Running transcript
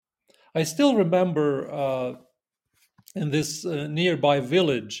I still remember in this nearby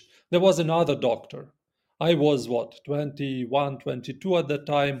village, there was another doctor. I was, 21, 22 at that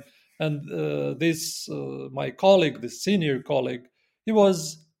time. And my colleague, this senior colleague, he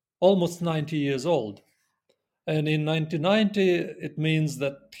was almost 90 years old. And in 1990, it means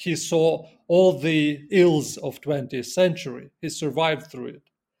that he saw all the ills of 20th century. He survived through it.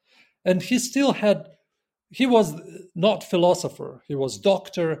 And he was not philosopher, he was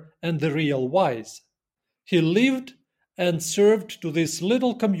doctor and the real wise. He lived and served to this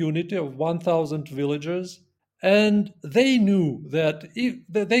little community of 1,000 villagers, and they knew that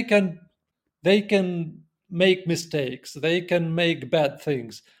that they can make mistakes, they can make bad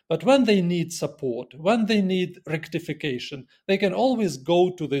things, but when they need support, when they need rectification, they can always go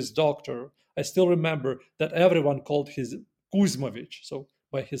to this doctor. I still remember that everyone called his Kuzmovich, so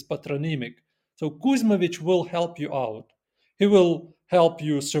by his patronymic. So Kuzmovich will help you out. He will help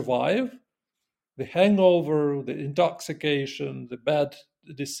you survive the hangover, the intoxication, the bad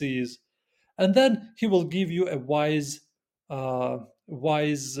disease, and then he will give you a wise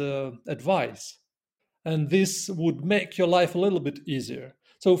advice, and this would make your life a little bit easier.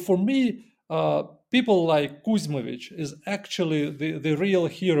 So for me, people like Kuzmovich is actually the real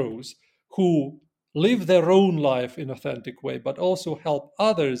heroes who live their own life in authentic way, but also help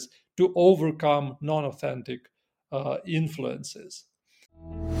others to overcome non-authentic influences.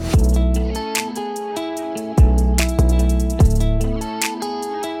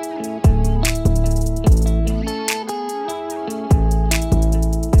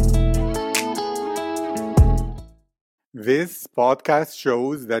 This podcast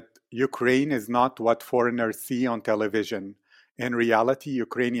shows that Ukraine is not what foreigners see on television. In reality,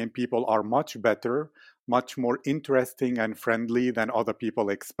 Ukrainian people are much better, much more interesting and friendly than other people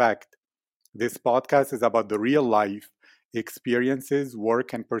expect. This podcast is about the real life experiences,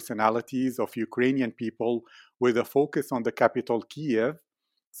 work, and personalities of Ukrainian people with a focus on the capital, Kiev,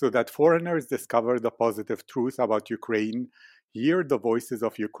 so that foreigners discover the positive truth about Ukraine, hear the voices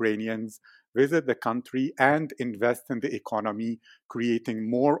of Ukrainians, visit the country, and invest in the economy, creating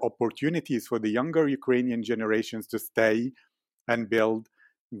more opportunities for the younger Ukrainian generations to stay and build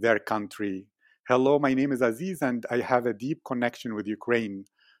their country. Hello, my name is Aziz, and I have a deep connection with Ukraine.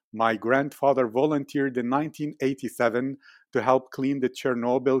 My grandfather volunteered in 1987 to help clean the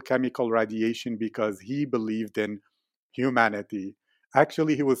Chernobyl chemical radiation because he believed in humanity.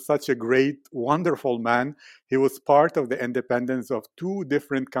 Actually, he was such a great, wonderful man. He was part of the independence of two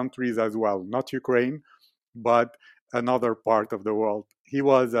different countries as well, not Ukraine, but another part of the world. He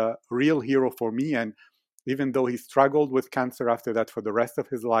was a real hero for me. And even though he struggled with cancer after that for the rest of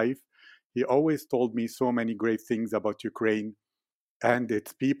his life, he always told me so many great things about Ukraine and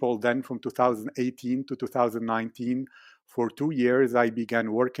its people. Then from 2018 to 2019, for 2 years, I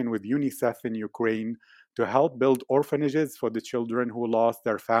began working with UNICEF in Ukraine to help build orphanages for the children who lost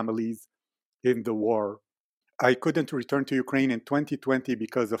their families in the war. I couldn't return to Ukraine in 2020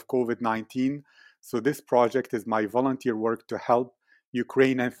 because of COVID-19. So this project is my volunteer work to help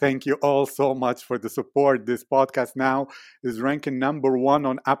Ukraine. And thank you all so much for the support. This podcast now is ranking number 1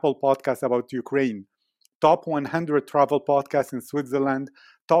 on Apple Podcasts about Ukraine. Top 100 travel podcasts in Switzerland,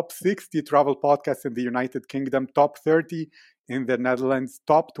 top 60 travel podcasts in the United Kingdom, top 30 in the Netherlands,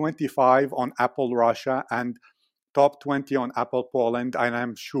 top 25 on Apple Russia, and top 20 on Apple Poland. And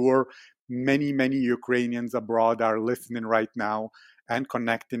I'm sure many, many Ukrainians abroad are listening right now and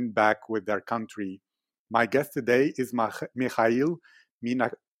connecting back with their country. My guest today is Mikhail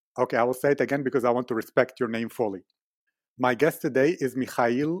Minak. Okay, I will say it again because I want to respect your name fully. My guest today is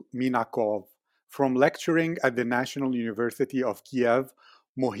Mikhail Minakov. From lecturing at the National University of Kiev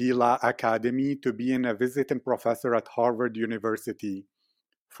Mohyla Academy to being a visiting professor at Harvard University.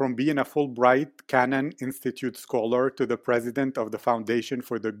 From being a Fulbright Cannon Institute scholar to the president of the Foundation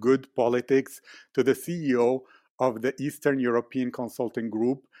for the Good Politics to the CEO of the Eastern European Consulting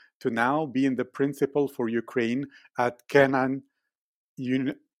Group to now being the principal for Ukraine at Cannon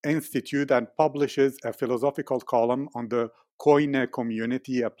Institute and publishes a philosophical column on the Koine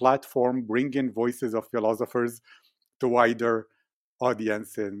community, a platform bringing voices of philosophers to wider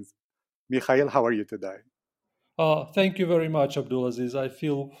audiences. Mikhail, how are you today? Thank you very much, Abdulaziz. I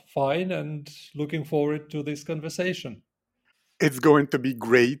feel fine and looking forward to this conversation. It's going to be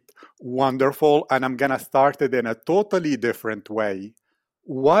great, wonderful, and I'm going to start it in a totally different way.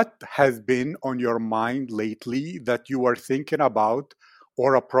 What has been on your mind lately that you are thinking about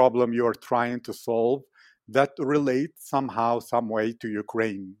or a problem you're trying to solve that relates somehow, some way to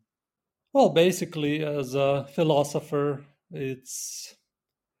Ukraine? Well, basically, as a philosopher, it's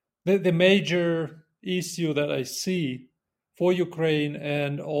the major issue that I see for Ukraine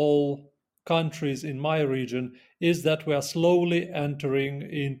and all countries in my region is that we are slowly entering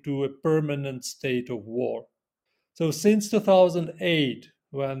into a permanent state of war. So, since 2008,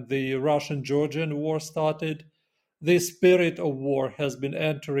 when the Russian Georgian war started, the spirit of war has been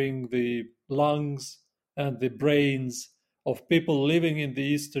entering the lungs and the brains of people living in the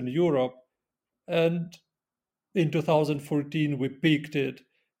Eastern Europe. And in 2014, we peaked it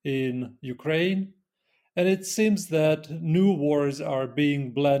in Ukraine. And it seems that new wars are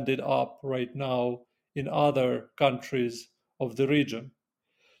being blended up right now in other countries of the region.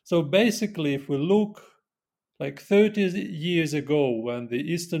 So basically, if we look like 30 years ago, when the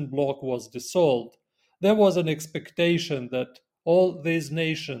Eastern Bloc was dissolved, there was an expectation that all these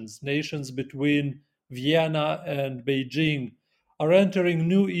nations between Vienna and Beijing, are entering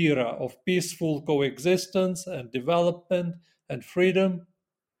new era of peaceful coexistence and development and freedom.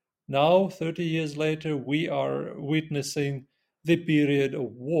 Now, 30 years later, we are witnessing the period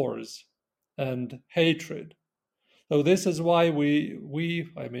of wars and hatred. So this is why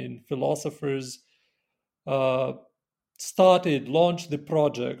philosophers, uh, launched the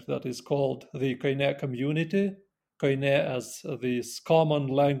project that is called the Koine community. Koine as this common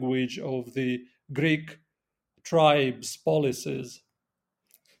language of the Greek tribes' policies.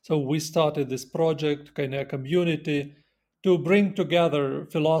 So we started this project, Koine community, to bring together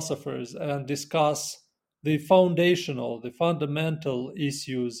philosophers and discuss the fundamental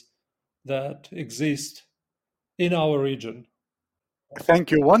issues that exist in our region. Thank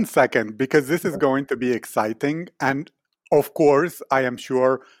you. 1 second, because this is going to be exciting. And of course, I am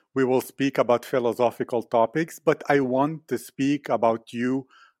sure we will speak about philosophical topics, but I want to speak about you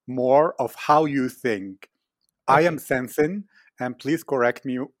more of how you think. I am Okay. sensing, and please correct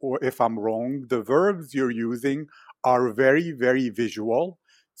me if I'm wrong, the verbs you're using are very, very visual.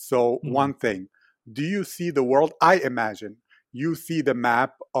 So, Mhm. one thing, do you see the world? I imagine you see the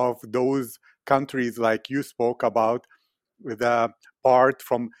map of those countries like you spoke about, the part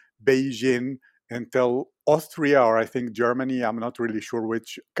from Beijing until Austria, or I think Germany. I'm not really sure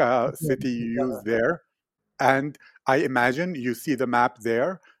which city you use there. And I imagine you see the map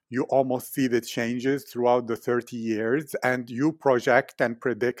there. You almost see the changes throughout the 30 years, and you project and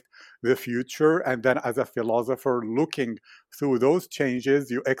predict the future. And then, as a philosopher looking through those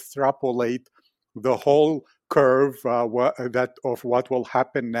changes, you extrapolate the whole curve that of what will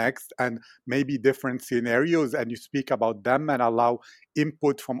happen next, and maybe different scenarios, and you speak about them and allow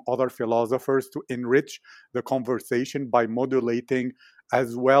input from other philosophers to enrich the conversation by modulating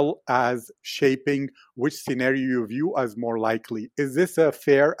as well as shaping which scenario you view as more likely. Is this a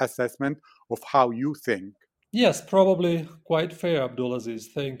fair assessment of how you think? Yes, probably quite fair,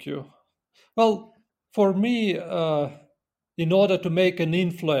 Abdulaziz. Thank you. Well, for me, in order to make an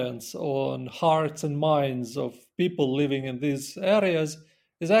influence on hearts and minds of people living in these areas,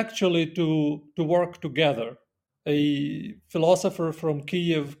 is actually to work together. A philosopher from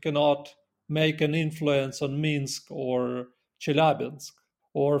Kiev cannot make an influence on Minsk or Chelyabinsk,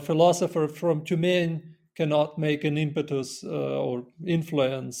 or a philosopher from Tumen cannot make an impetus or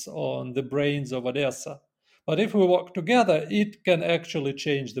influence on the brains of Odessa. But if we work together, it can actually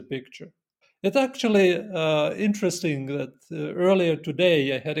change the picture. It's actually interesting that earlier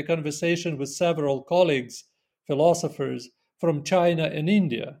today I had a conversation with several colleagues, philosophers from China and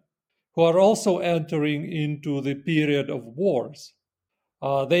India, who are also entering into the period of wars.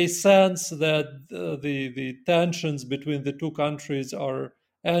 They sense that the tensions between the two countries are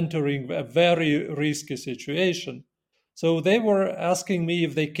entering a very risky situation. So they were asking me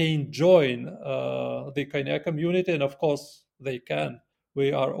if they can join the Koine community, and of course they can.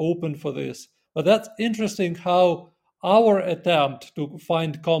 We are open for this. But that's interesting how our attempt to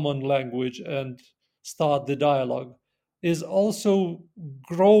find common language and start the dialogue is also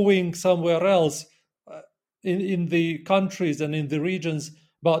growing somewhere else uh, in the countries and in the regions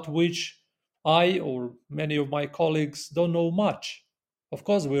about which I or many of my colleagues don't know much. Of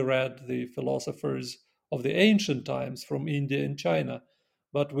course, we read the philosophers of the ancient times from India and China,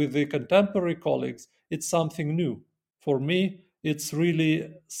 but with the contemporary colleagues, it's something new. For me, it's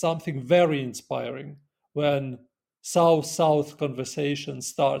really something very inspiring when South South conversation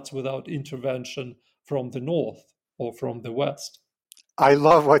starts without intervention from the North or from the West. I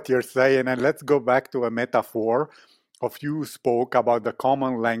love what you're saying. And let's go back to a metaphor of you spoke about the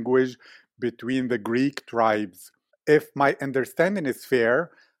common language between the Greek tribes. If my understanding is fair,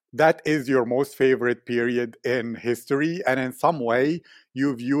 that is your most favorite period in history. And in some way,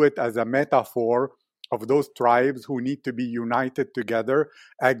 you view it as a metaphor of those tribes who need to be united together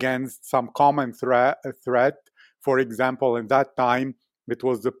against some common threat. For example, in that time, it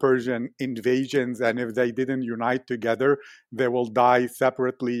was the Persian invasions, and if they didn't unite together, they will die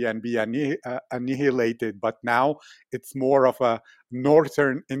separately and be annihilated. But now it's more of a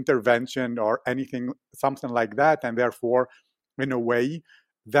northern intervention or anything, something like that. And therefore, in a way,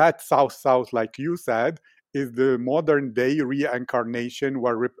 that South South, like you said, is the modern day reincarnation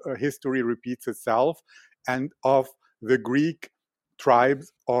where history repeats itself, and of the Greek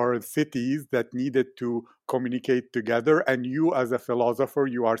tribes or cities that needed to communicate together. And you, as a philosopher,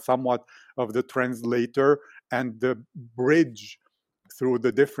 you are somewhat of the translator and the bridge through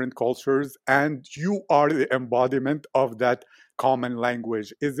the different cultures, and you are the embodiment of that common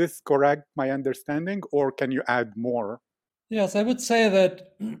language. Is this correct, my understanding, or can you add more? Yes, I would say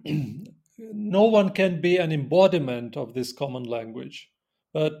that no one can be an embodiment of this common language.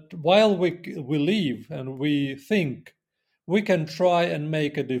 But while we live and we think, we can try and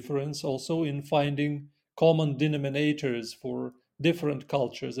make a difference also in finding common denominators for different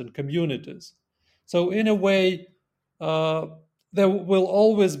cultures and communities. So, in a way, uh, there will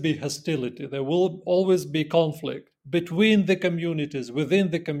always be hostility, there will always be conflict between the communities,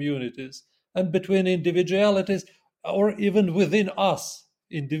 within the communities, and between individualities, or even within us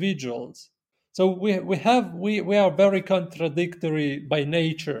individuals. So we are very contradictory by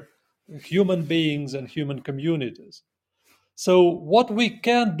nature, human beings and human communities. So what we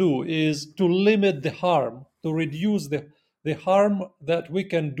can do is to limit the harm, to reduce the harm that we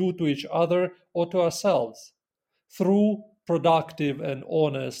can do to each other or to ourselves through productive and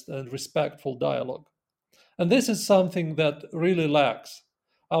honest and respectful dialogue. And this is something that really lacks.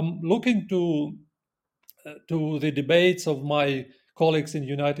 I'm looking to the debates of my colleagues in the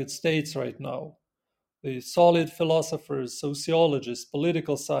United States right now, the solid philosophers, sociologists,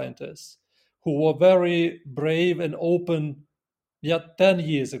 political scientists, who were very brave and open yet 10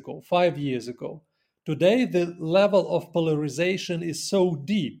 years ago, 5 years ago. Today, the level of polarization is so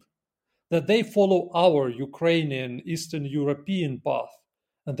deep that they follow our Ukrainian, Eastern European path,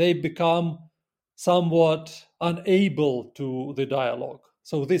 and they become somewhat unable to the dialogue.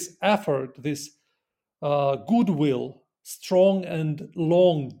 So, this effort, this goodwill, strong and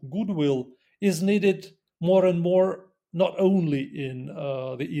long goodwill, is needed more and more, not only in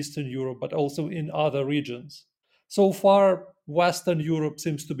the Eastern Europe, but also in other regions. So far, Western Europe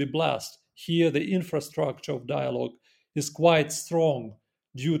seems to be blessed. Here, the infrastructure of dialogue is quite strong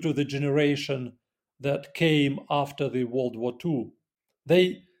due to the generation that came after the World War II.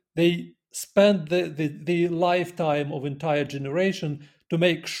 They spent the lifetime of entire generation to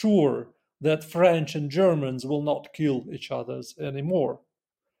make sure that French and Germans will not kill each other anymore.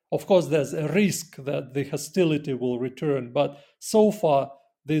 Of course, there's a risk that the hostility will return, but so far,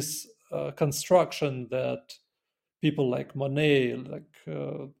 this construction that people like Monet, like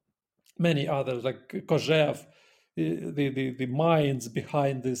many others, like Kojève, the minds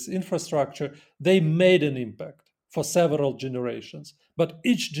behind this infrastructure, they made an impact for several generations. But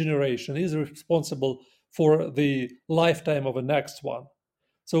each generation is responsible for the lifetime of the next one.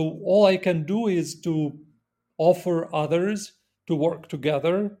 So all I can do is to offer others to work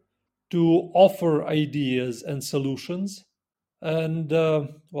together, to offer ideas and solutions, and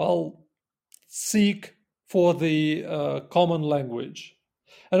well, seek for the common language.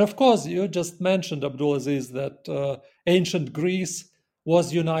 And of course, you just mentioned, Abdulaziz, that ancient Greece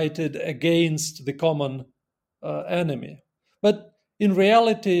was united against the common enemy. But in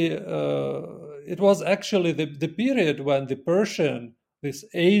reality, it was actually the period when the Persian, this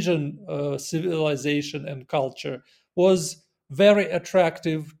Asian civilization and culture, was very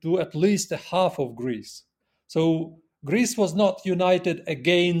attractive to at least a half of Greece. So Greece was not united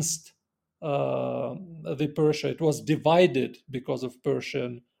against the Persia. It was divided because of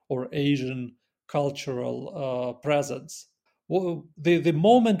Persian or Asian cultural presence. Well, the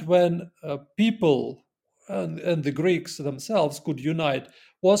moment when people and the Greeks themselves could unite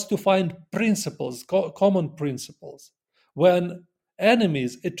was to find principles, common principles. When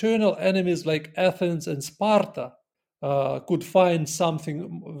enemies, eternal enemies like Athens and Sparta, could find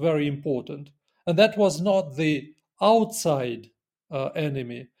something very important. And that was not the outside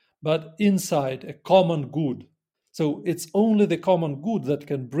enemy, but inside a common good. So it's only the common good that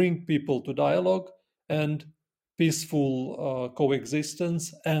can bring people to dialogue and peaceful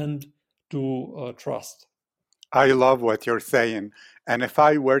coexistence and to trust. I love what you're saying. And if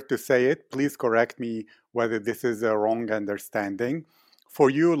I were to say it, please correct me whether this is a wrong understanding. For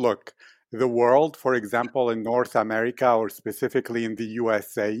you, look, the world, for example, in North America or specifically in the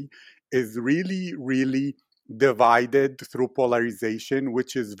USA, is really, really divided through polarization,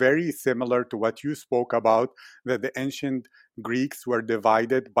 which is very similar to what you spoke about, that the ancient Greeks were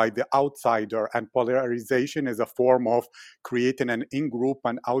divided by the outsider, and polarization is a form of creating an in-group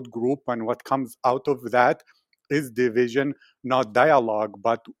and out-group, and what comes out of that is division, not dialogue.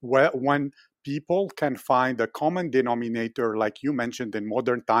 But when people can find a common denominator, like you mentioned in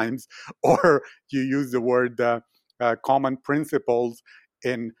modern times, or you use the word common principles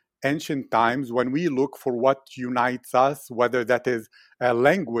in ancient times, when we look for what unites us, whether that is a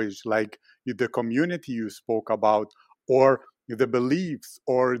language like the community you spoke about, or the beliefs,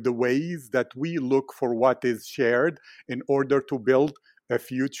 or the ways that we look for what is shared in order to build a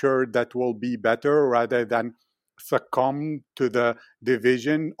future that will be better, rather than succumb to the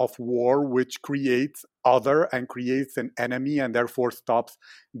division of war, which creates other and creates an enemy and therefore stops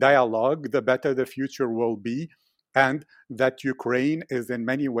dialogue, the better the future will be. And that Ukraine is in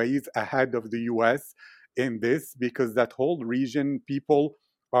many ways ahead of the US in this, because that whole region, people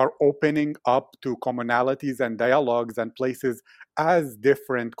are opening up to commonalities and dialogues and places as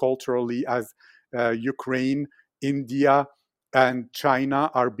different culturally as Ukraine, India, and China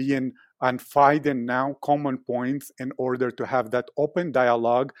are being and finding now common points in order to have that open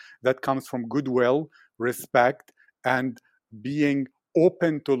dialogue that comes from goodwill, respect, and being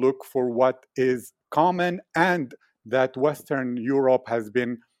open to look for what is common. And that Western Europe has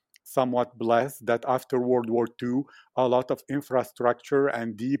been somewhat blessed that after World War II, a lot of infrastructure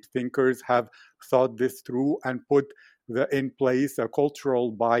and deep thinkers have thought this through and put in place a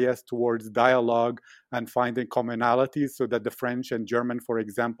cultural bias towards dialogue and finding commonalities, so that the French and German, for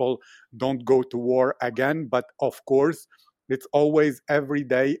example, don't go to war again. But of course, it's always every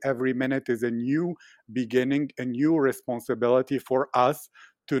day, every minute is a new beginning, a new responsibility for us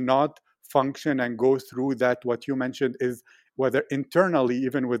to not function and go through that. What you mentioned is whether internally,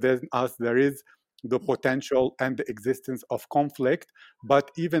 even within us, there is the potential and the existence of conflict. But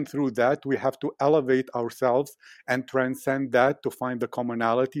even through that, we have to elevate ourselves and transcend that to find the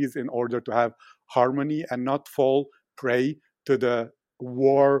commonalities in order to have harmony and not fall prey to the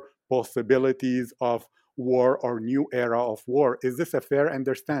war possibilities of war or new era of war. Is this a fair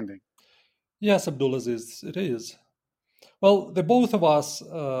understanding? Yes, Abdulaziz, it is. Well, the both of us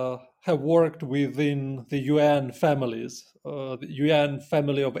have worked within the UN families, the UN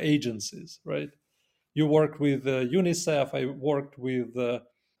family of agencies, right? You worked with UNICEF, I worked with the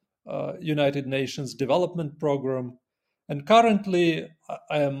United Nations Development Program, and currently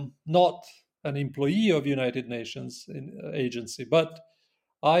I am not an employee of United Nations agency, but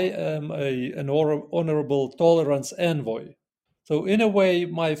I am an honorable tolerance envoy. So, in a way,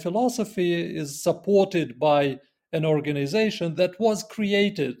 my philosophy is supported by an organization that was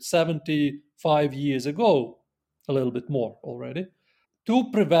created 75 years ago, a little bit more already,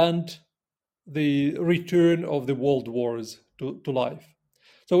 to prevent the return of the world wars to life.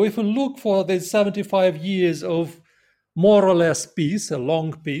 So, if we look for the 75 years of more or less peace, a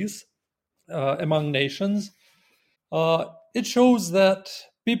long peace among nations, it shows that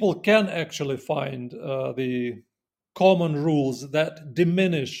people can actually find the common rules that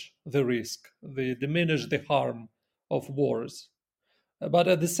diminish the risk, they diminish the harm of wars. But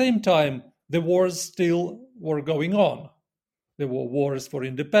at the same time, the wars still were going on. There were wars for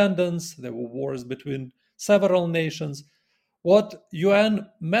independence, there were wars between several nations. What UN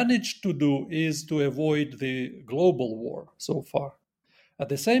managed to do is to avoid the global war so far. At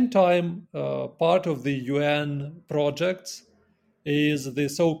the same time, part of the UN projects is the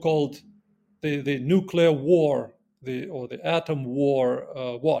so-called the nuclear war, or the atom war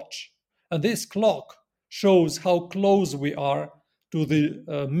watch, and this clock shows how close we are to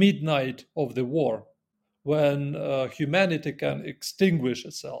the midnight of the war, when humanity can extinguish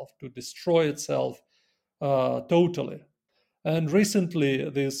itself, to destroy itself totally. And recently,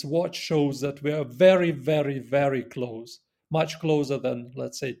 this watch shows that we are very, very, very close, much closer than,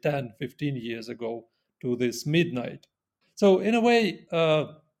 let's say, 10, 15 years ago to this midnight. So, in a way,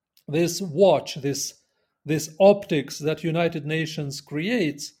 this watch, this optics that United Nations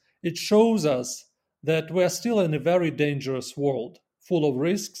creates, it shows us that we're still in a very dangerous world, full of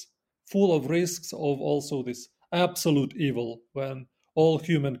risks of also this absolute evil when all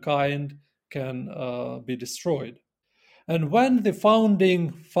humankind can be destroyed. And when the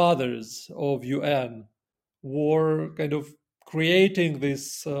founding fathers of UN were kind of creating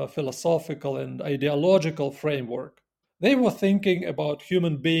this philosophical and ideological framework, they were thinking about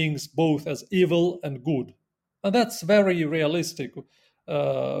human beings both as evil and good. And that's very realistic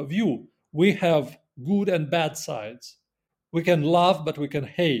view. We have good and bad sides. We can love, but we can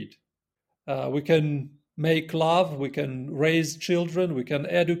hate. We can make love, we can raise children, we can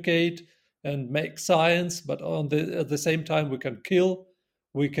educate, and make science, but at the same time we can kill,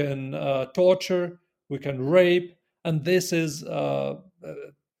 we can torture, we can rape, and this is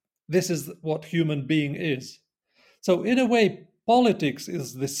what human being is. So in a way, politics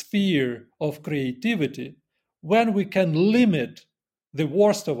is the sphere of creativity when we can limit the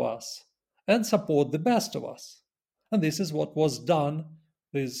worst of us and support the best of us. And this is what was done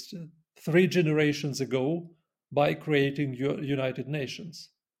these 3 generations ago by creating United Nations.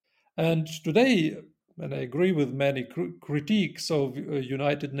 And today, and I agree with many critiques of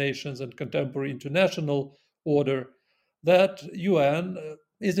United Nations and contemporary international order, that UN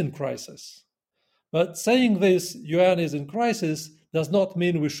is in crisis. But saying this, UN is in crisis, does not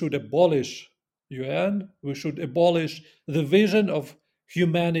mean we should abolish UN. We should abolish the vision of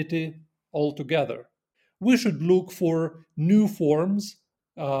humanity altogether. We should look for new forms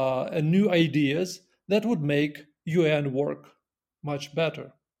and new ideas that would make UN work much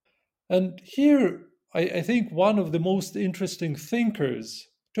better. And here, I think one of the most interesting thinkers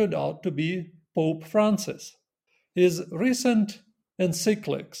turned out to be Pope Francis. His recent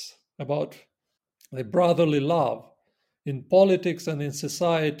encyclics about the brotherly love in politics and in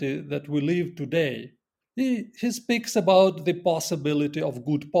society that we live today, he speaks about the possibility of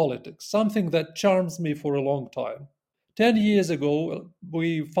good politics, something that charms me for a long time. 10 years ago,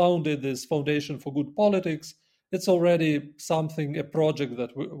 we founded this Foundation for Good Politics. It's already something, a project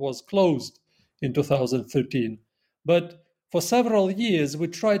that was closed in 2013. But for several years, we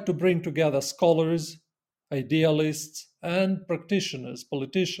tried to bring together scholars, idealists, and practitioners,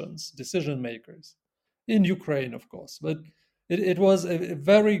 politicians, decision makers in Ukraine, of course. But it was a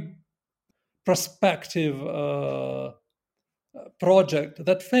very prospective project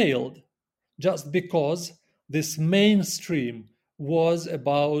that failed just because this mainstream was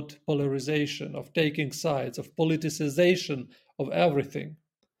about polarization, of taking sides, of politicization of everything.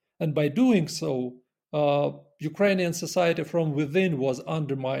 And by doing so, Ukrainian society from within was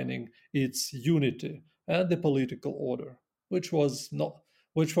undermining its unity and the political order, which was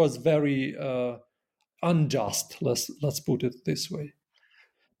very unjust. Let's put it this way.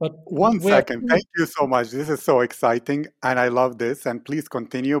 But One we're second. Thank you so much. This is so exciting, and I love this. And please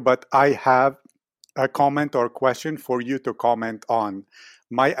continue. But I have a comment or question for you to comment on.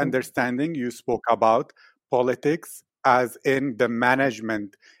 My understanding, you spoke about politics as in the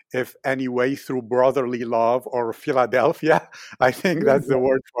management, if any way, through brotherly love or Philadelphia. I think that's the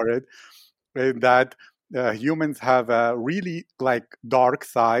word for it. That humans have a really like dark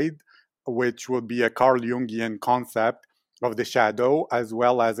side, which would be a Carl Jungian concept of the shadow, as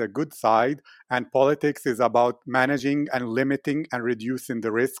well as a good side. And politics is about managing and limiting and reducing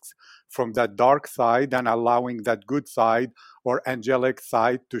the risks from that dark side and allowing that good side or angelic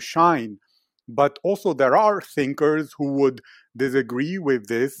side to shine. But also, there are thinkers who would disagree with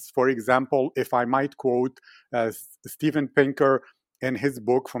this. For example, if I might quote Steven Pinker in his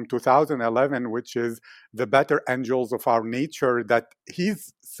book from 2011, which is The Better Angels of Our Nature, that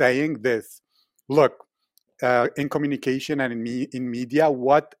he's saying this: look, in communication and in media,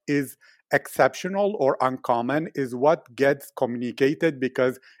 what is exceptional or uncommon is what gets communicated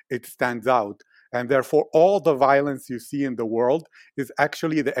because it stands out. And therefore, all the violence you see in the world is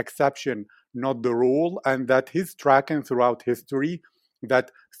actually the exception, not the rule. And that he's tracking throughout history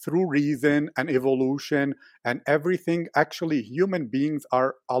that through reason and evolution and everything, actually, human beings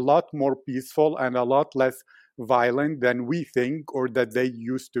are a lot more peaceful and a lot less violent than we think or that they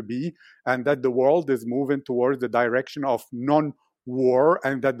used to be, and that the world is moving towards the direction of non-war,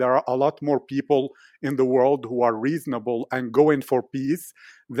 and that there are a lot more people in the world who are reasonable and going for peace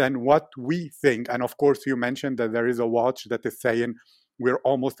than what we think. And of course, you mentioned that there is a watch that is saying we're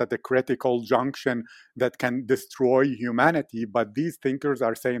almost at a critical junction that can destroy humanity, but these thinkers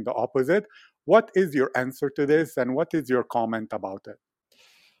are saying the opposite. What is your answer to this, and what is your comment about it?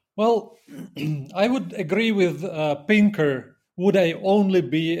 Well, I would agree with Pinker. Would I only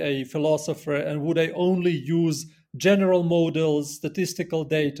be a philosopher and would I only use general models, statistical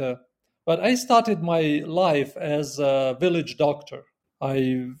data? But I started my life as a village doctor.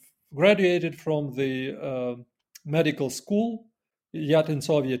 I graduated from the medical school, yet in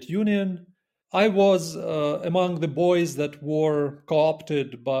Soviet Union. I was among the boys that were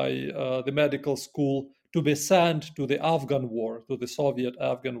co-opted by the medical school to be sent to the Afghan war, to the Soviet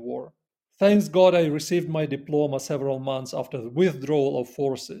Afghan war. Thanks God I received my diploma several months after the withdrawal of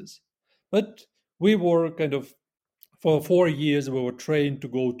forces. But we were kind of, for 4 years, we were trained to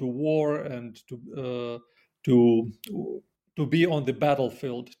go to war and to be on the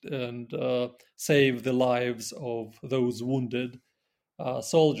battlefield and save the lives of those wounded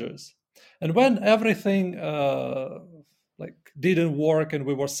soldiers. And when everything like didn't work, and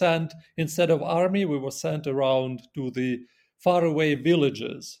we were sent, instead of army, we were sent around to the faraway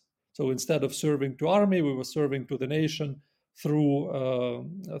villages. So instead of serving to army, we were serving to the nation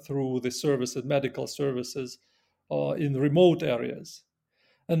through the services, medical services, in remote areas.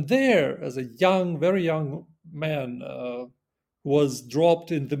 And there, as a young, very young man, who was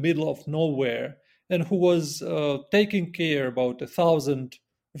dropped in the middle of nowhere and who was taking care about 1,000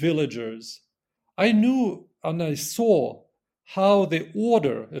 villagers, I knew and I saw how the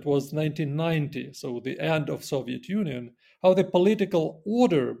order, it was 1990, so the end of Soviet Union, how the political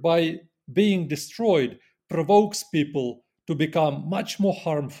order, by being destroyed, provokes people to become much more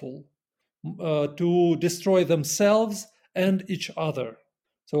harmful, to destroy themselves and each other.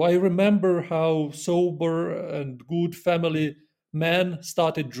 So I remember how sober and good family men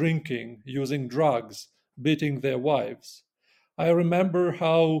started drinking, using drugs, beating their wives. I remember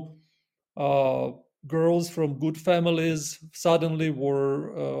how uh, girls from good families suddenly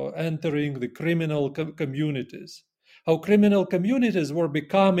were entering the criminal communities, how criminal communities were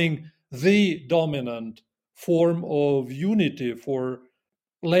becoming the dominant form of unity for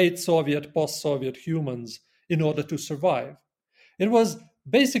late Soviet, post Soviet humans in order to survive. It was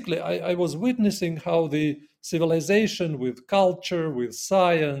basically, I was witnessing how the civilization with culture, with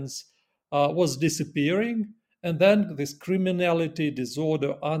science, was disappearing. And then this criminality,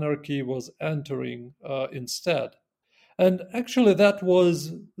 disorder, anarchy was entering instead. And actually, that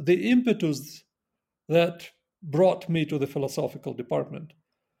was the impetus that brought me to the philosophical department.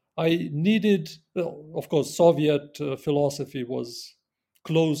 I needed, well, of course, Soviet philosophy was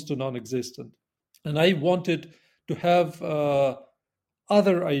close to non existent. And I wanted to have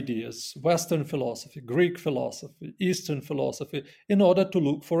other ideas, Western philosophy, Greek philosophy, Eastern philosophy, in order to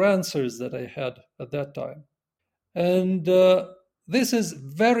look for answers that I had at that time. And this is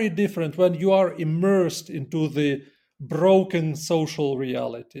very different when you are immersed into the broken social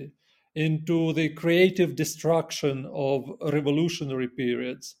reality, into the creative destruction of revolutionary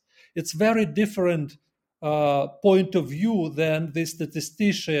periods. It's very different point of view than the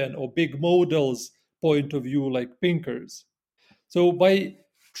statistician or big models point of view like Pinker's. So by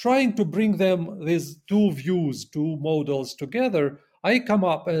trying to bring them these two views, two models together, I come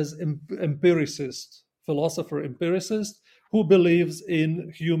up as empiricist, philosopher empiricist, who believes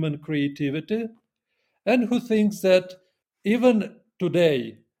in human creativity and who thinks that even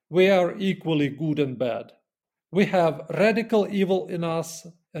today we are equally good and bad. We have radical evil in us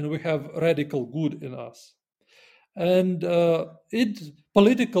and we have radical good in us. And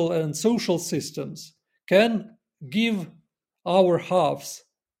political and social systems can give our halves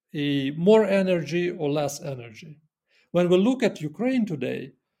more energy or less energy. When we look at Ukraine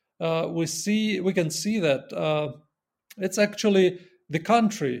today, we can see that it's actually the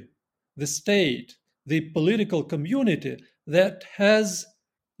country, the state, the political community that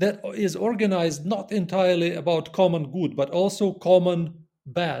is organized not entirely about common good, but also common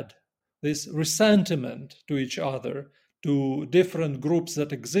bad. This resentment to each other, to different groups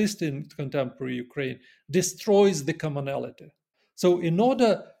that exist in contemporary Ukraine, destroys the commonality. So, in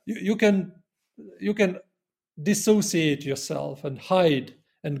order you can dissociate yourself and hide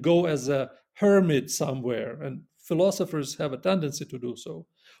and go as a hermit somewhere, and philosophers have a tendency to do so,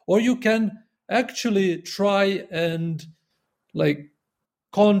 or you can actually try and like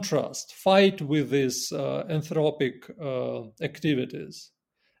contrast, fight with these anthropic activities.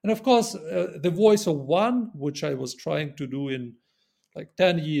 And of course, the voice of one, which I was trying to do in like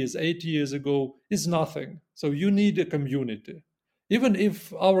 10 years, 8 years ago, is nothing. So you need a community. Even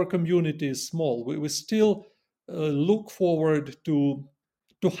if our community is small, we still look forward to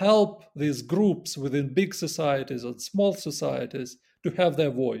help these groups within big societies and small societies to have their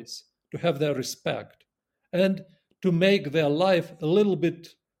voice, to have their respect, and to make their life a little bit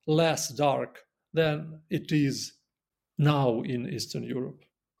less dark than it is now in Eastern Europe.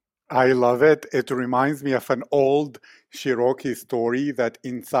 I love it. It reminds me of an old Cherokee story that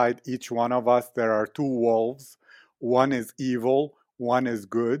inside each one of us there are two wolves. One is evil, one is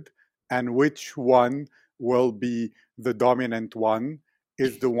good, and which one will be the dominant one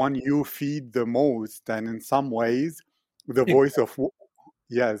is the one you feed the most. And in some ways, the voice of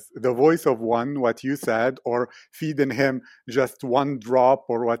yes, the voice of one, what you said, or feeding him just one drop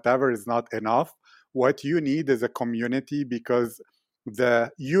or whatever is not enough. What you need is a community because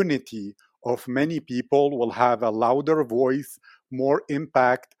the unity of many people will have a louder voice, more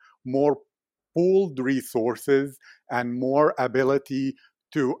impact, more pooled resources, and more ability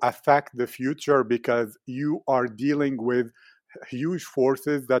to affect the future because you are dealing with huge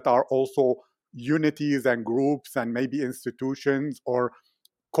forces that are also unities and groups and maybe institutions or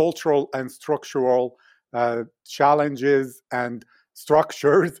cultural and structural challenges and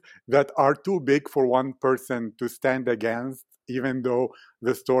structures that are too big for one person to stand against, even though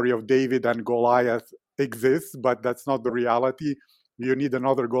the story of David and Goliath exists, but that's not the reality. You need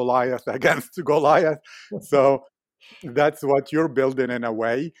another Goliath against Goliath. So that's what you're building in a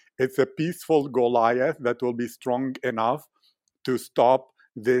way. It's a peaceful Goliath that will be strong enough to stop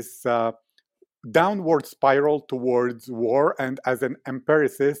this downward spiral towards war. And as an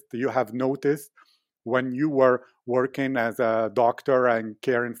empiricist, you have noticed when you were working as a doctor and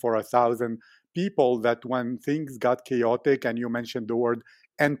caring for 1,000 people that when things got chaotic, and you mentioned the word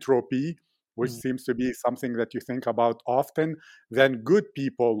entropy, which Mm. seems to be something that you think about often, then good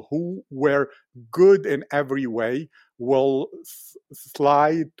people who were good in every way will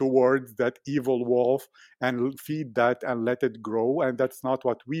slide towards that evil wolf and feed that and let it grow. And that's not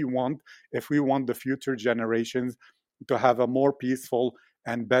what we want if we want the future generations to have a more peaceful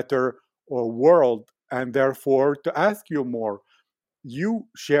and better world. And therefore, to ask you more, you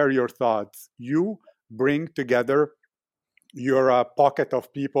share your thoughts, you bring together your pocket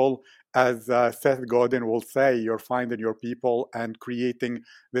of people, as Seth Godin will say, you're finding your people and creating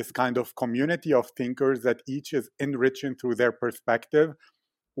this kind of community of thinkers that each is enriching through their perspective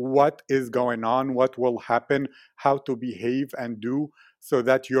what is going on, what will happen, how to behave and do, so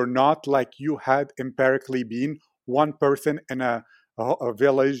that you're not like you had empirically been one person in a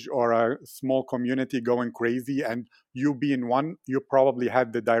village or a small community going crazy, and you being one, you probably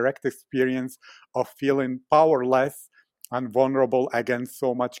had the direct experience of feeling powerless and vulnerable against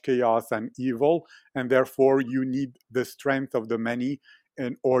so much chaos and evil, and therefore you need the strength of the many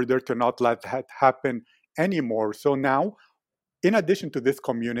in order to not let that happen anymore. So now, in addition to this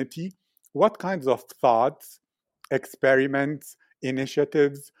community, what kinds of thoughts, experiments,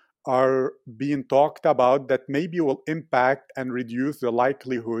 initiatives are being talked about that maybe will impact and reduce the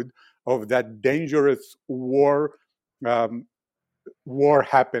likelihood of that dangerous um, war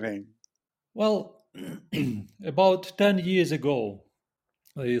happening? Well, about 10 years ago,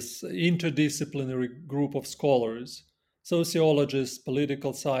 this interdisciplinary group of scholars, sociologists,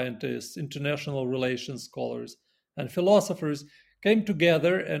 political scientists, international relations scholars, and philosophers came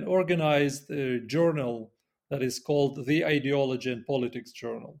together and organized a journal that is called the Ideology and Politics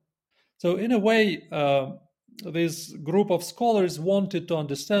Journal. So, in a way, this group of scholars wanted to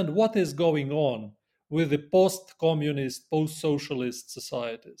understand what is going on with the post communist, post socialist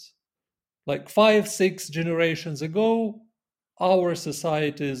societies. Like 5, 6 generations ago, our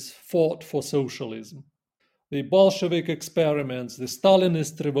societies fought for socialism. The Bolshevik experiments, the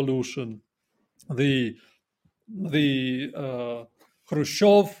Stalinist revolution, the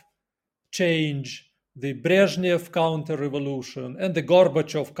Khrushchev change, the Brezhnev counter revolution, and the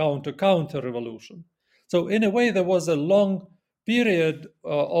Gorbachev counter revolution. So, in a way, there was a long period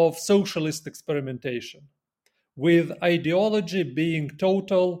of socialist experimentation with ideology being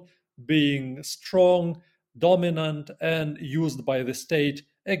total, being strong, dominant, and used by the state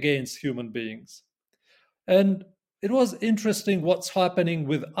against human beings. And it was interesting what's happening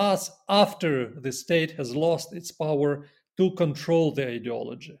with us after the state has lost its power to control the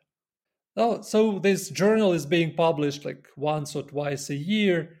ideology. Oh, so this journal is being published like once or twice a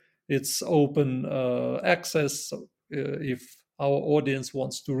year. It's open access. So, if our audience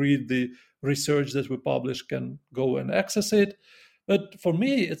wants to read the research that we publish, can go and access it. But for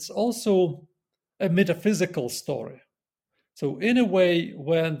me, it's also a metaphysical story. So, in a way,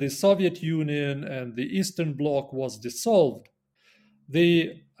 when the Soviet Union and the Eastern Bloc was dissolved,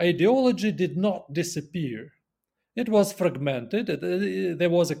 the ideology did not disappear. It was fragmented. There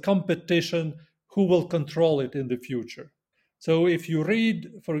was a competition who will control it in the future. So if you read,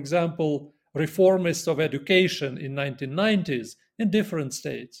 for example, reformists of education in 1990s in different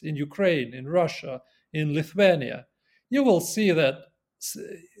states, in Ukraine, in Russia, in Lithuania, you will see that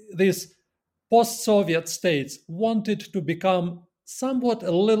these post-Soviet states wanted to become somewhat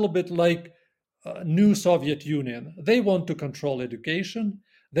a little bit like new Soviet Union. They want to control education,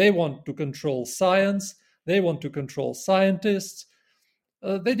 they want to control science, they want to control scientists.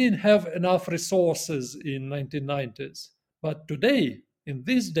 They didn't have enough resources in 1990s. But today, in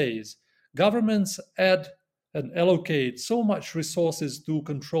these days, governments add and allocate so much resources to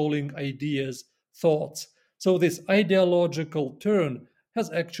controlling ideas, thoughts. So this ideological turn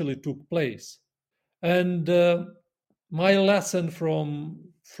has actually took place. And my lesson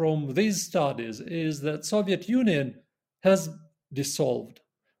from these studies is that Soviet Union has dissolved,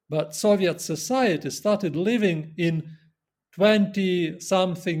 but Soviet society started living in 20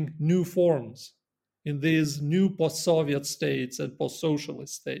 something new forms in these new post-Soviet states and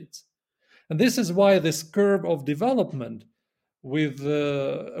post-socialist states. And this is why this curve of development with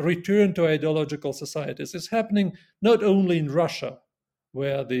return to ideological societies is happening not only in Russia,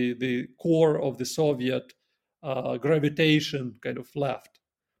 where the core of the Soviet gravitation kind of left,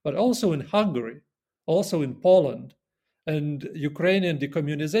 but also in Hungary, also in Poland. And Ukrainian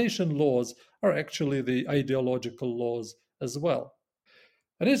decommunization laws are actually the ideological laws as well.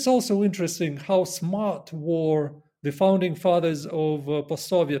 And it's also interesting how smart were the founding fathers of post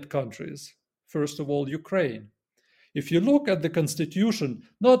Soviet countries. First of all, Ukraine. If you look at the constitution,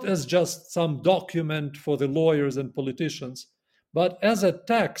 not as just some document for the lawyers and politicians, but as a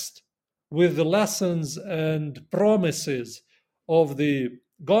text with the lessons and promises of the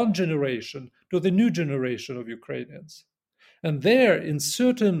gone generation to the new generation of Ukrainians. And there, in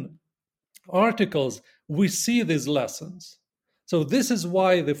certain articles, we see these lessons. So, this is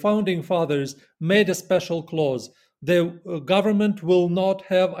why the founding fathers made a special clause: the government will not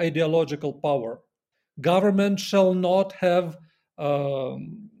have ideological power. Government shall not have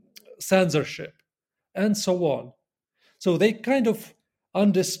censorship, and so on. So they kind of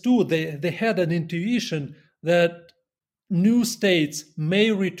understood, they had an intuition that new states may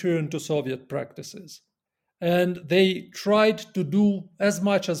return to Soviet practices. And they tried to do as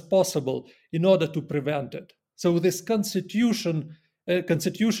much as possible in order to prevent it. So this constitutional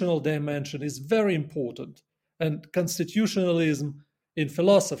dimension is very important. And constitutionalism in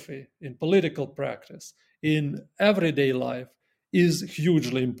philosophy, in political practice, in everyday life is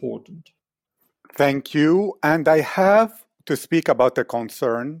hugely important. Thank you. And I have to speak about a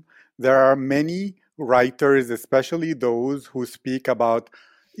concern. There are many writers, especially those who speak about,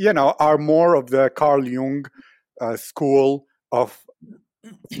 are more of the Carl Jung school of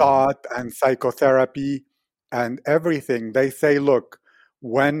thought and psychotherapy and everything. They say, look,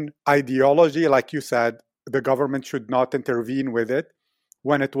 when ideology, like you said, the government should not intervene with it.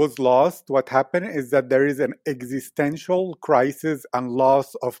 When it was lost, what happened is that there is an existential crisis and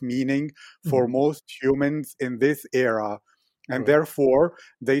loss of meaning for most humans in this era. And therefore,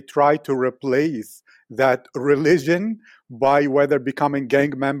 they try to replace that religion by whether becoming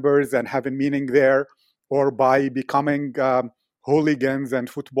gang members and having meaning there, or by becoming hooligans and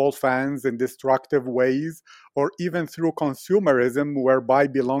football fans in destructive ways, or even through consumerism, whereby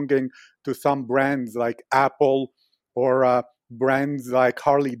belonging to some brands like Apple or brands like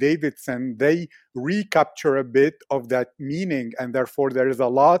Harley Davidson, they recapture a bit of that meaning. And therefore, there is a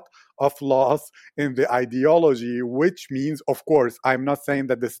lot of loss in the ideology, which means, of course, I'm not saying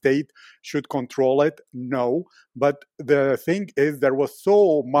that the state should control it. No. But the thing is, there was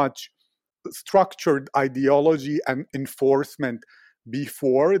so much structured ideology and enforcement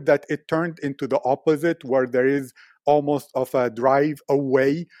before that it turned into the opposite, where there is almost of a drive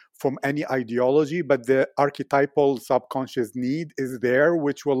away from any ideology, but the archetypal subconscious need is there,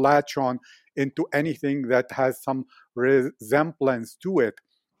 which will latch on into anything that has some resemblance to it.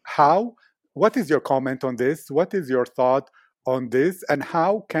 What is your comment on this? What is your thought on this? And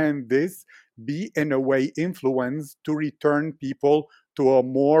how can this be in a way influenced to return people to a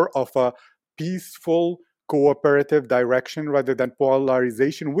more of a peaceful, cooperative direction rather than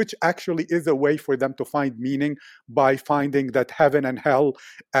polarization, which actually is a way for them to find meaning by finding that heaven and hell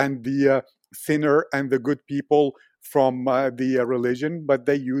and the sinner and the good people from the religion, but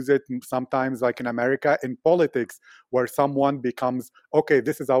they use it sometimes, like in America, in politics, where someone becomes, okay,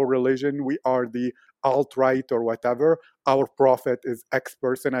 this is our religion, we are the alt-right or whatever, our prophet is X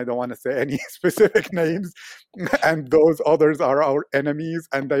person, I don't want to say any specific names, and those others are our enemies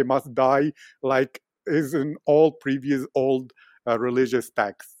and they must die, like is in all previous old religious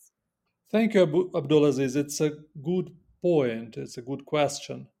texts. Thank you, Abdulaziz. It's a good point. It's a good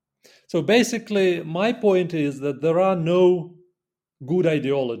question. So basically, my point is that there are no good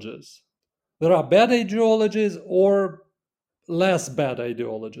ideologies. There are bad ideologies or less bad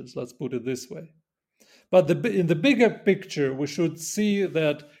ideologies, let's put it this way. But in the bigger picture, we should see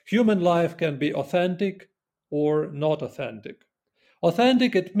that human life can be authentic or not authentic.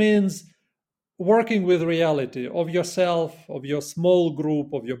 Authentic, it means working with reality of yourself, of your small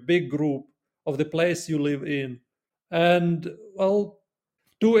group, of your big group, of the place you live in, and, well,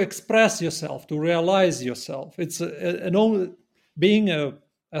 to express yourself, to realize yourself. It's being an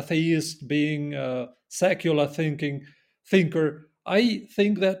atheist, being a secular thinker. I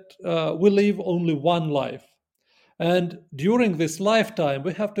think that we live only one life. And during this lifetime,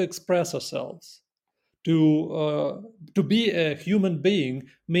 we have to express ourselves. To be a human being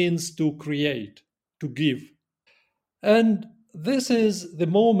means to create, to give. And this is the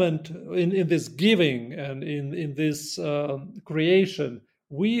moment in this giving and in this creation,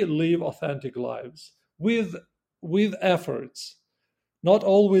 we live authentic lives with efforts, not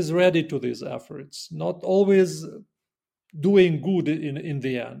always ready to these efforts, not always doing good in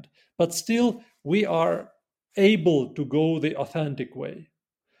the end. But still, we are able to go the authentic way.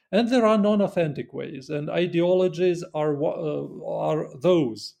 And there are non-authentic ways, and ideologies are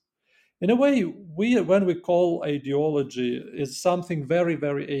those. In a way, when we call ideology is something very,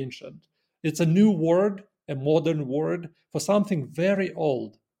 very ancient. It's a new word, a modern word for something very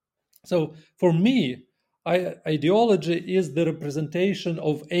old. So for me, ideology is the representation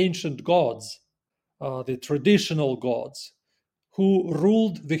of ancient gods, the traditional gods, who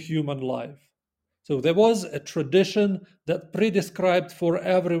ruled the human life. So there was a tradition that prescribed for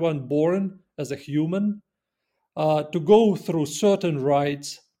everyone born as a human to go through certain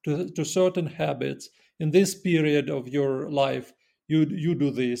rites, to certain habits. In this period of your life, you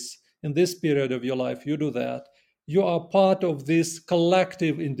do this. In this period of your life, you do that. You are part of this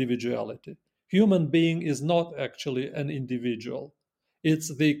collective individuality. Human being is not actually an individual.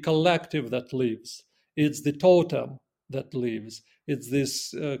 It's the collective that lives. It's the totem that lives. It's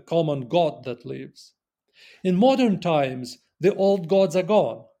this common God that lives. In modern times, the old gods are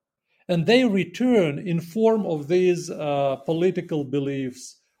gone, and they return in form of these political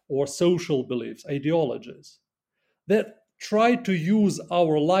beliefs or social beliefs, ideologies that try to use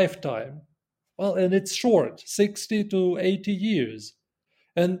our lifetime. Well, and it's short, 60 to 80 years.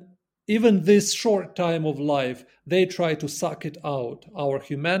 And even this short time of life, they try to suck it out, our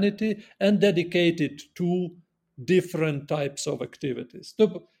humanity, and dedicate it to different types of activities,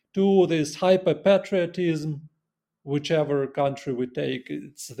 to this hyper patriotism, whichever country we take,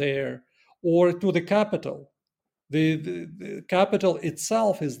 it's there, or to the capital. The capital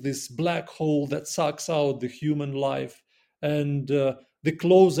itself is this black hole that sucks out the human life, and the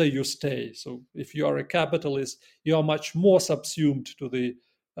closer you stay. So if you are a capitalist, you are much more subsumed to the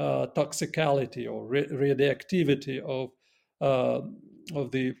toxicality or radioactivity uh,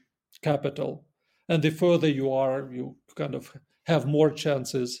 of the capital. And the further you are, you kind of have more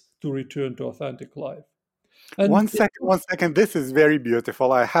chances to return to authentic life. And 1 second, 1 second. This is very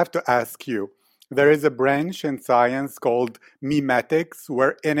beautiful. I have to ask you. There is a branch in science called memetics,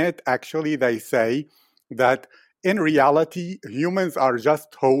 where in it actually they say that in reality, humans are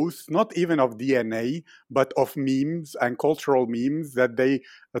just hosts, not even of DNA, but of memes and cultural memes that they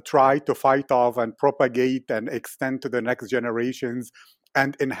try to fight off and propagate and extend to the next generations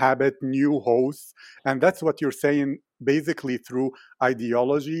and inhabit new hosts. And that's what you're saying basically through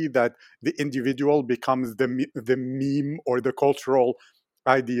ideology, that the individual becomes the meme or the cultural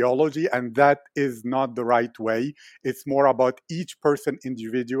ideology, and that is not the right way. It's more about each person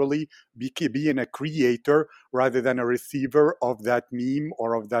individually being a creator rather than a receiver of that meme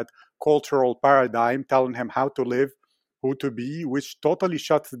or of that cultural paradigm telling him how to live, who to be, which totally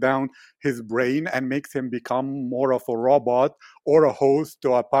shuts down his brain and makes him become more of a robot or a host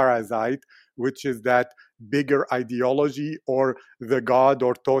to a parasite, which is that bigger ideology or the god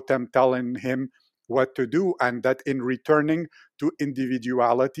or totem telling him what to do. And that in returning to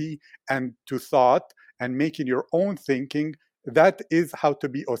individuality and to thought and making your own thinking, that is how to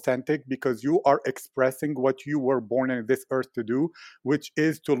be authentic, because you are expressing what you were born in this earth to do, which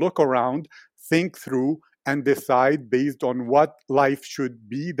is to look around, think through, and decide based on what life should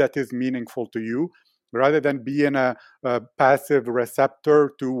be that is meaningful to you, rather than being a passive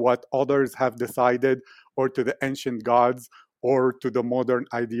receptor to what others have decided or to the ancient gods or to the modern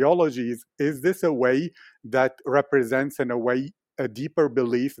ideologies. Is this a way that represents, in a way, a deeper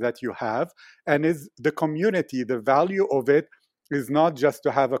belief that you have? And is the community, the value of it is not just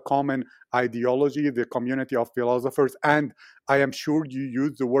to have a common ideology, the community of philosophers. And I am sure you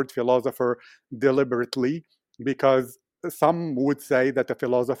use the word philosopher deliberately, because some would say that a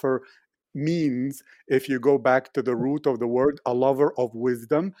philosopher means, if you go back to the root of the word, a lover of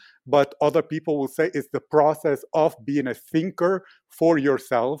wisdom. But other people will say it's the process of being a thinker for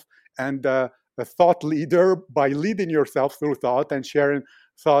yourself and a thought leader by leading yourself through thought and sharing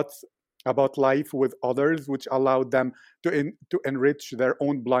thoughts about life with others, which allowed them to enrich their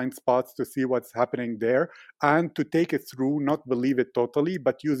own blind spots, to see what's happening there, and to take it through, not believe it totally,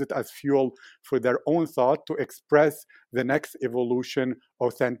 but use it as fuel for their own thought to express the next evolution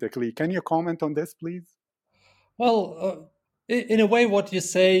authentically. Can you comment on this, please? well, in a way, what you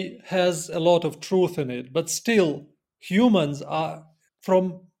say has a lot of truth in it, but still, humans are,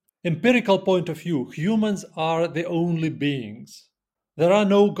 from empirical point of view, humans are the only beings. There are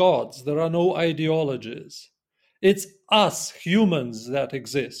no gods, there are no ideologies. It's us, humans, that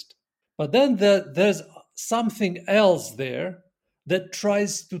exist. But then there's something else there that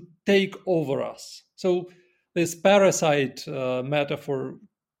tries to take over us. So this parasite metaphor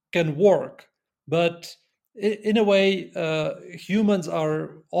can work, but in a way, humans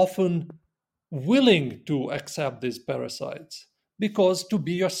are often willing to accept these parasites, because to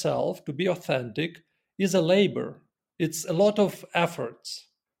be yourself, to be authentic, is a labor. It's a lot of efforts.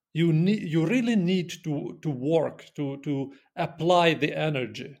 You really need to work to apply the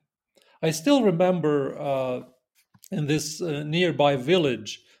energy. I still remember in this nearby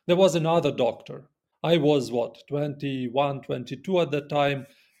village there was another doctor. I was what, 21, 22 at that time,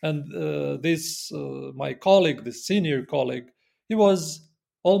 and this my colleague, the senior colleague, he was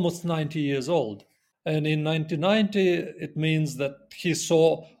almost 90 years old. And in 1990, it means that he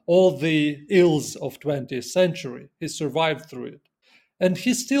saw all the ills of 20th century. He survived through it. And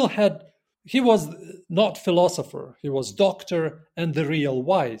he was not philosopher, he was doctor and the real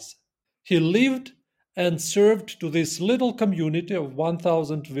wise. He lived and served to this little community of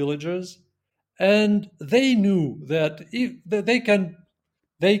 1,000 villagers, and they knew that if they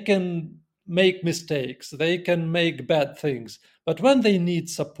can make mistakes, they can make bad things, but when they need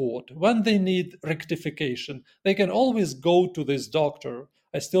support, when they need rectification, they can always go to this doctor.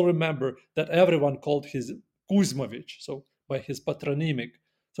 I still remember that everyone called his Kuzmovich, so by his patronymic.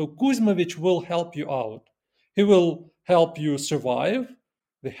 So Kuzmovich will help you out. He will help you survive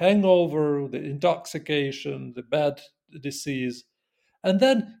the hangover, the intoxication, the bad disease, and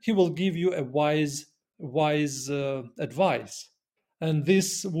then he will give you a wise advice, and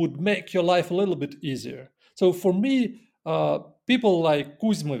this would make your life a little bit easier. So for me, people like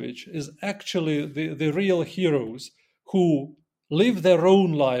Kuzmovich is actually the real heroes who live their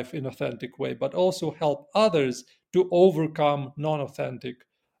own life in authentic way, but also help others to overcome non-authentic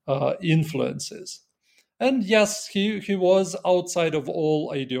influences. And yes, he was outside of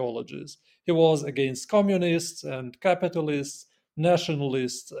all ideologies. He was against communists and capitalists,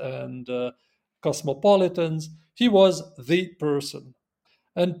 nationalists and cosmopolitans. He was the person.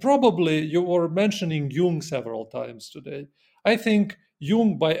 And probably you were mentioning Jung several times today. I think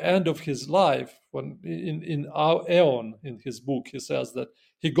Jung, by end of his life, when in our Aeon, in his book, he says that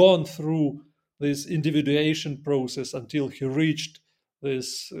he gone through this individuation process until he reached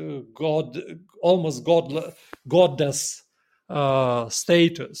this almost goddess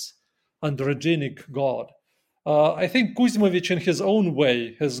status, androgenic god. I think Kuzmovich, in his own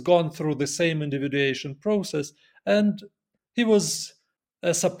way, has gone through the same individuation process, and he was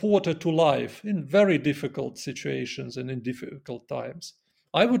a supporter to life in very difficult situations and in difficult times.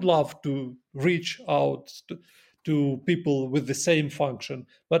 I would love to reach out to people with the same function,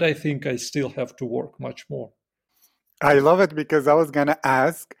 but I think I still have to work much more. I love it because I was going to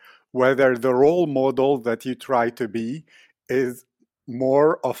ask whether the role model that you try to be is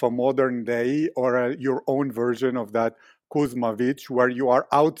more of a modern day or your own version of that Kuzmovich, where you are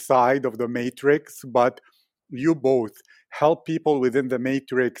outside of the matrix, but you both help people within the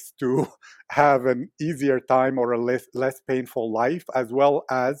matrix to have an easier time or a less painful life, as well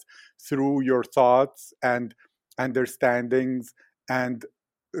as through your thoughts and understandings and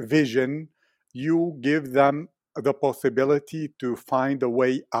vision, you give them the possibility to find a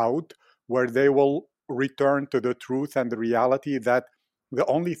way out where they will return to the truth and the reality that the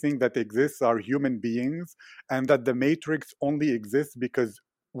only thing that exists are human beings, and that the matrix only exists because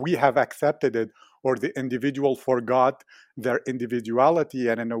we have accepted it, or the individual forgot their individuality.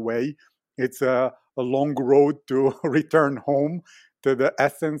 And in a way, it's a long road to return home to the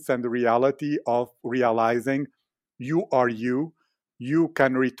essence and the reality of realizing you are you. You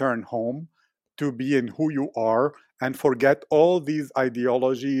can return home to be in who you are and forget all these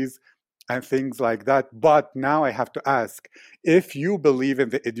ideologies and things like that. But now I have to ask, if you believe in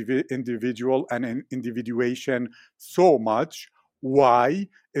the individual and in individuation so much, why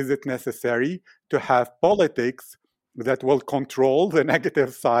is it necessary to have politics that will control the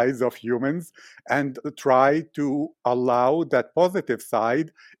negative sides of humans and try to allow that positive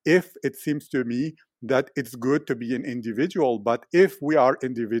side, if it seems to me that it's good to be an individual? But if we are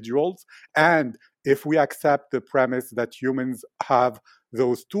individuals, and if we accept the premise that humans have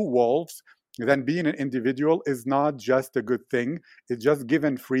those two wolves, then being an individual is not just a good thing. It's just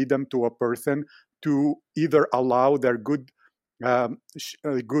giving freedom to a person to either allow their good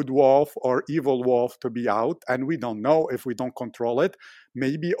wolf or evil wolf to be out. And we don't know if we don't control it.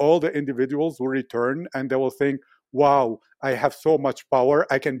 Maybe all the individuals will return and they will think, wow, I have so much power,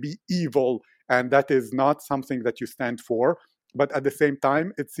 I can be evil. And that is not something that you stand for. But at the same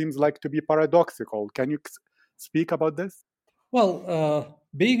time, it seems like to be paradoxical. Can you speak about this? Well,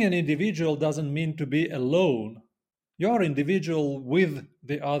 being an individual doesn't mean to be alone. You're individual with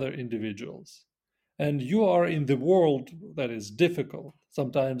the other individuals. And you are in the world that is difficult,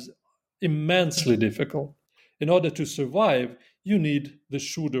 sometimes immensely difficult. In order to survive, you need the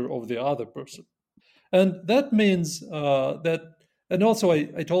shoulder of the other person. And that means that And also,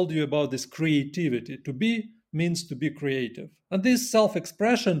 I told you about this creativity. To be means to be creative. And this self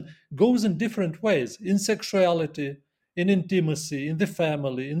expression goes in different ways in sexuality, in intimacy, in the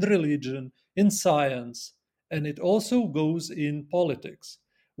family, in religion, in science. And it also goes in politics,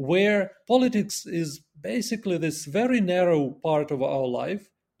 where politics is basically this very narrow part of our life,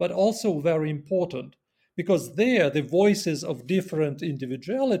 but also very important, because there the voices of different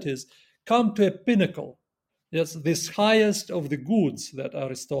individualities come to a pinnacle. Yes, this highest of the goods that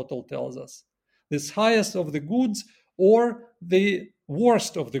Aristotle tells us. This highest of the goods or the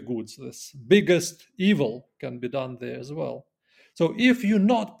worst of the goods, this biggest evil can be done there as well. So if you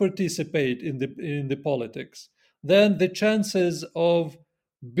not participate in the politics, then the chances of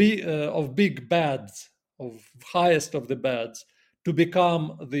big bads, of highest of the bads, to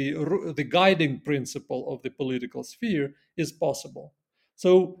become the guiding principle of the political sphere is possible.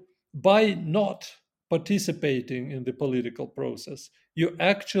 So by not participating in the political process, you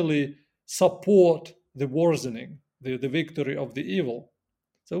actually support the worsening, the victory of the evil.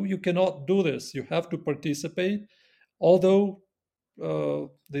 So you cannot do this. You have to participate, although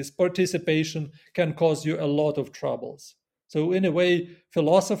this participation can cause you a lot of troubles. So, in a way,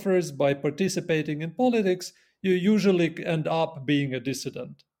 philosophers, by participating in politics, you usually end up being a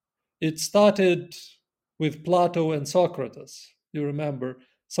dissident. It started with Plato and Socrates. You remember,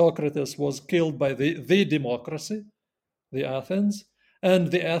 Socrates was killed by the democracy, the Athens,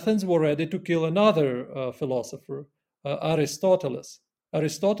 and the Athens were ready to kill another philosopher, Aristoteles.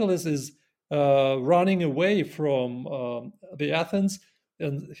 Aristoteles is running away from the Athens,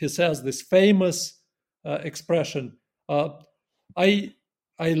 and he says this famous expression: "I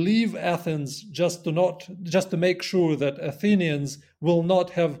I leave Athens just to make sure that Athenians will not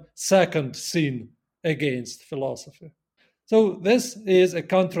have second sin against philosophy." So this is a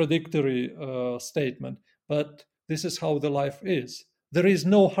contradictory statement, but this is how the life is. There is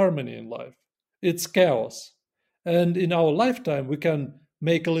no harmony in life. It's chaos. And in our lifetime, we can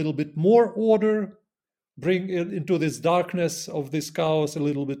make a little bit more order, bring into this darkness of this chaos a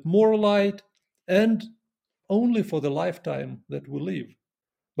little bit more light, and only for the lifetime that we live.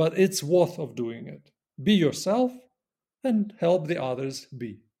 But it's worth of doing it. Be yourself and help the others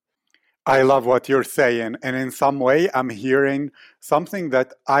be. I love what you're saying. And in some way, I'm hearing something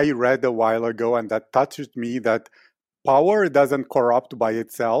that I read a while ago and that touched me, that power doesn't corrupt by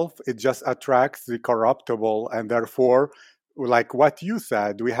itself, it just attracts the corruptible. And therefore, like what you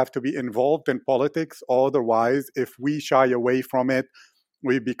said, we have to be involved in politics. Otherwise, if we shy away from it,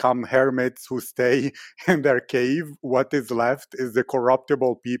 we become hermits who stay in their cave. What is left is the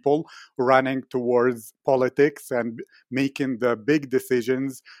corruptible people running towards politics and making the big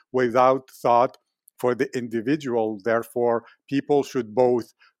decisions without thought for the individual. Therefore, people should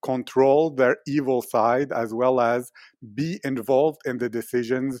both control their evil side as well as be involved in the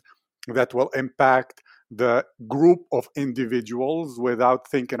decisions that will impact the group of individuals without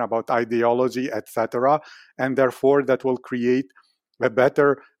thinking about ideology, etc. And therefore, that will create a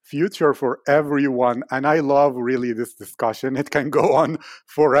better future for everyone. And I love really this discussion. It can go on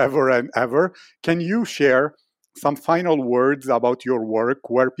forever and ever. Can you share some final words about your work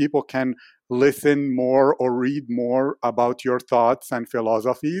where people can listen more or read more about your thoughts and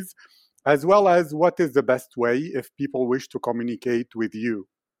philosophies, as well as what is the best way if people wish to communicate with you?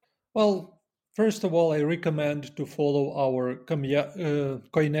 Well, first of all, I recommend to follow our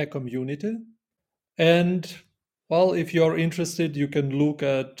Koine community. And well, if you're interested, you can look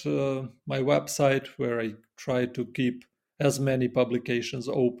at my website where I try to keep as many publications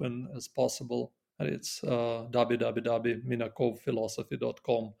open as possible. And it's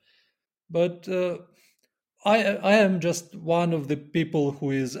www.minakovphilosophy.com. But I am just one of the people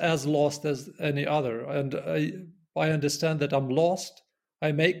who is as lost as any other. And I understand that I'm lost.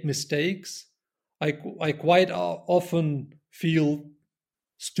 I make mistakes. I quite often feel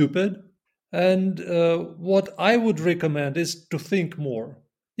stupid. And what I would recommend is to think more.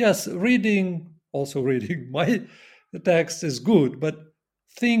 Yes, reading, also reading my text is good, but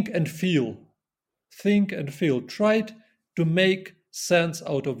think and feel. Think and feel. Try to make sense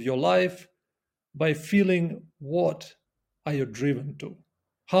out of your life by feeling what are you driven to,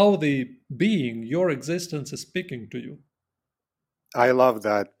 how the being, your existence is speaking to you. I love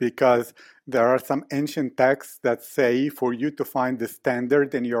that because there are some ancient texts that say for you to find the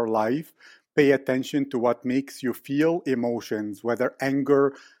standard in your life, pay attention to what makes you feel emotions, whether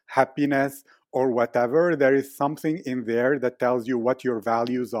anger, happiness, or whatever. There is something in there that tells you what your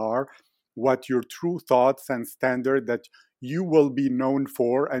values are, what your true thoughts and standard that you will be known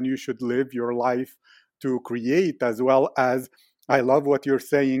for, and you should live your life to create, as well as I love what you're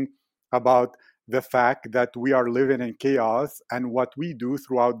saying about the fact that we are living in chaos, and what we do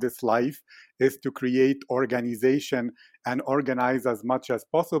throughout this life is to create organization and organize as much as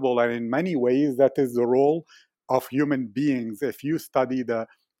possible. And in many ways, that is the role of human beings. If you study the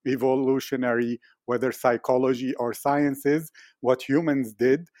evolutionary, whether psychology or sciences, what humans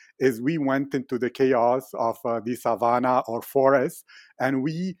did is we went into the chaos of the savanna or forest, and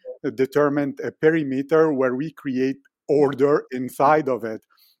we determined a perimeter where we create order inside of it.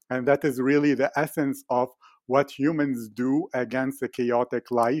 And that is really the essence of what humans do against a chaotic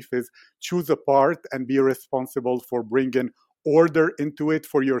life, is choose a part and be responsible for bringing order into it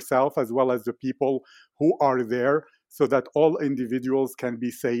for yourself as well as the people who are there, so that all individuals can be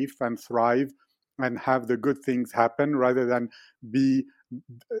safe and thrive and have the good things happen, rather than be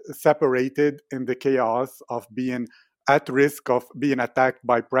separated in the chaos of being at risk of being attacked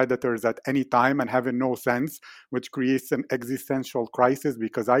by predators at any time and having no sense, which creates an existential crisis.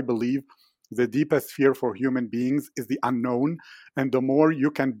 Because I believe the deepest fear for human beings is the unknown. And the more you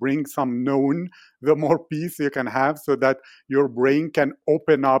can bring some known, the more peace you can have, so that your brain can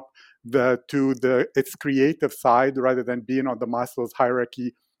open up to its creative side, rather than being on the Maslow's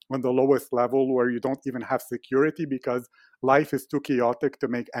hierarchy on the lowest level, where you don't even have security because life is too chaotic to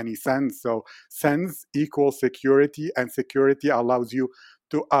make any sense. So sense equals security, and security allows you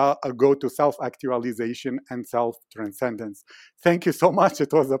to go to self-actualization and self-transcendence. Thank you so much.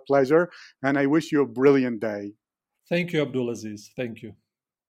 It was a pleasure, and I wish you a brilliant day. Thank you, Abdulaziz. Thank you.